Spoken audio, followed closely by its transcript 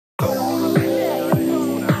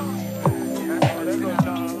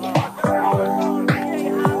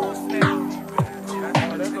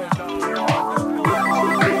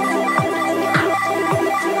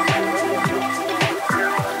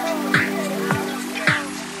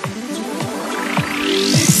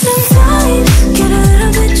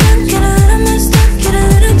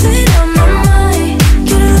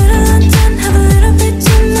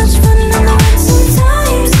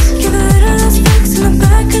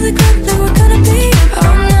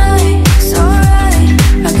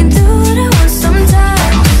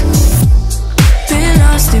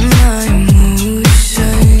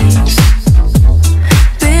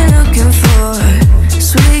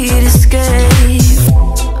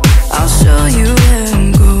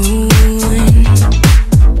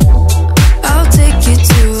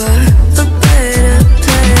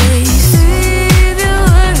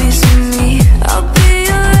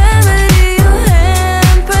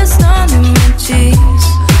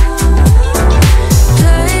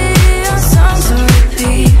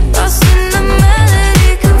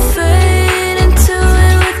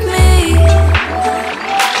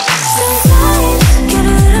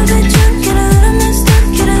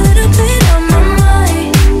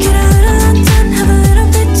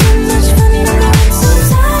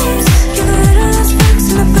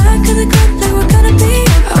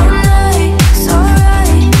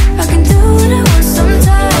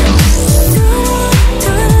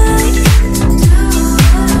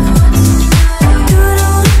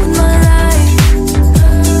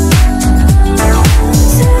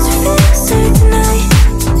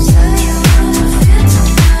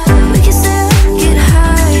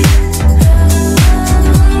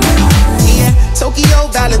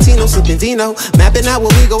Dino. Mapping out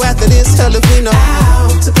where we go after this, hell if we know.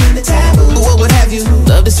 Out to pin the taboo, what would have you?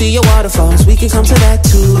 Love to see your waterfalls, we can come to that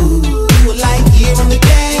too. You were like here in the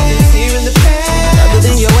game, here in the past. Other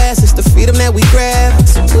than your ass, it's the freedom that we grab.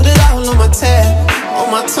 So put it all on my tab,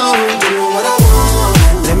 on my tongue, doing what I want.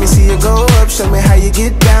 Let me see you go up, show me how you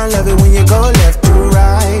get down. Love it when you go left to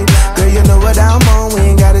right. Girl, you know what I'm on,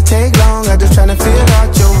 we ain't gotta take long. I'm just tryna feel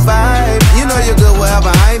out your vibe. You know you're good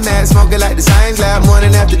wherever I'm at. Smoking like the science lab,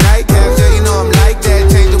 morning after night cap. Yeah, you know I'm like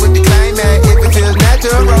that, change it with the climax. If it feels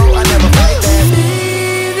natural, I never fight that.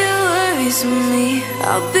 Leave your worries with me,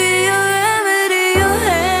 I'll be your remedy. Your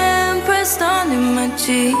hand pressed onto my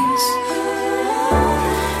cheeks.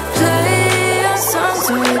 Play our song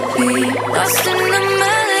to repeat, lost in the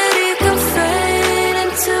melody, come fade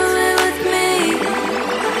into it with me.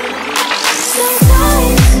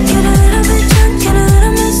 Sometimes get a little bit drunk, get a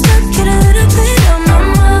little messed up, get a little bit on my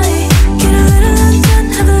mind, get a little undone,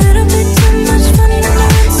 have a little bit too much fun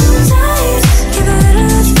tonight. Sometimes give a little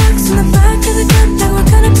less fucks in the back of the club that we're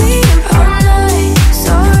gonna be up all night. It's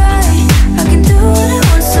alright, I can do what I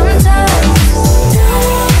want sometimes.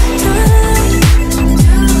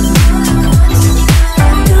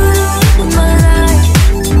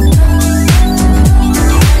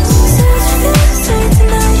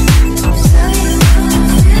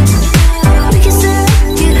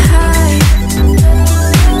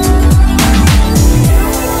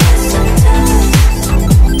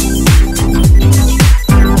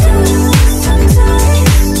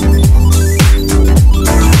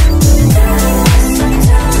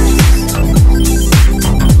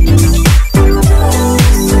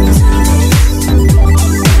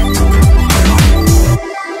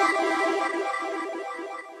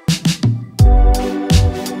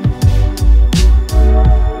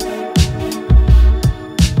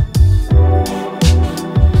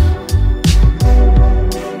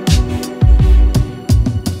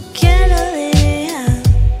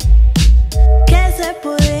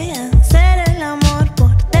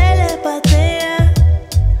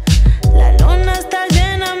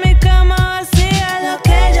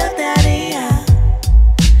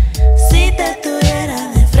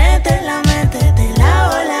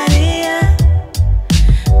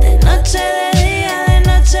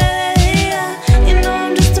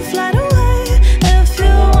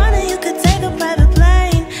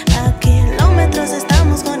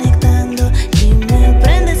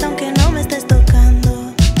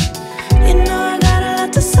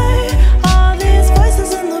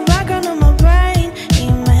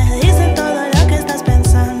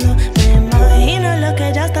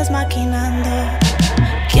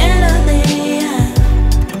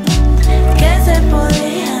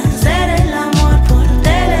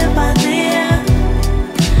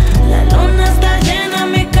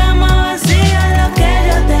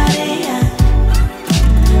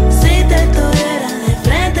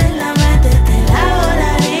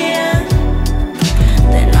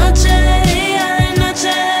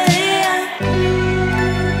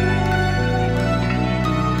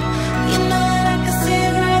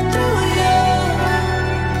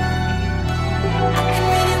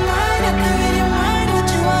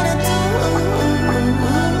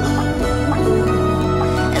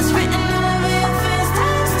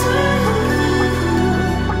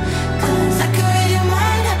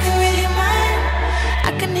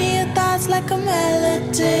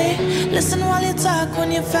 Listen while you talk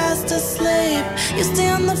when you're fast asleep. You stay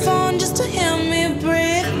on the phone just to hear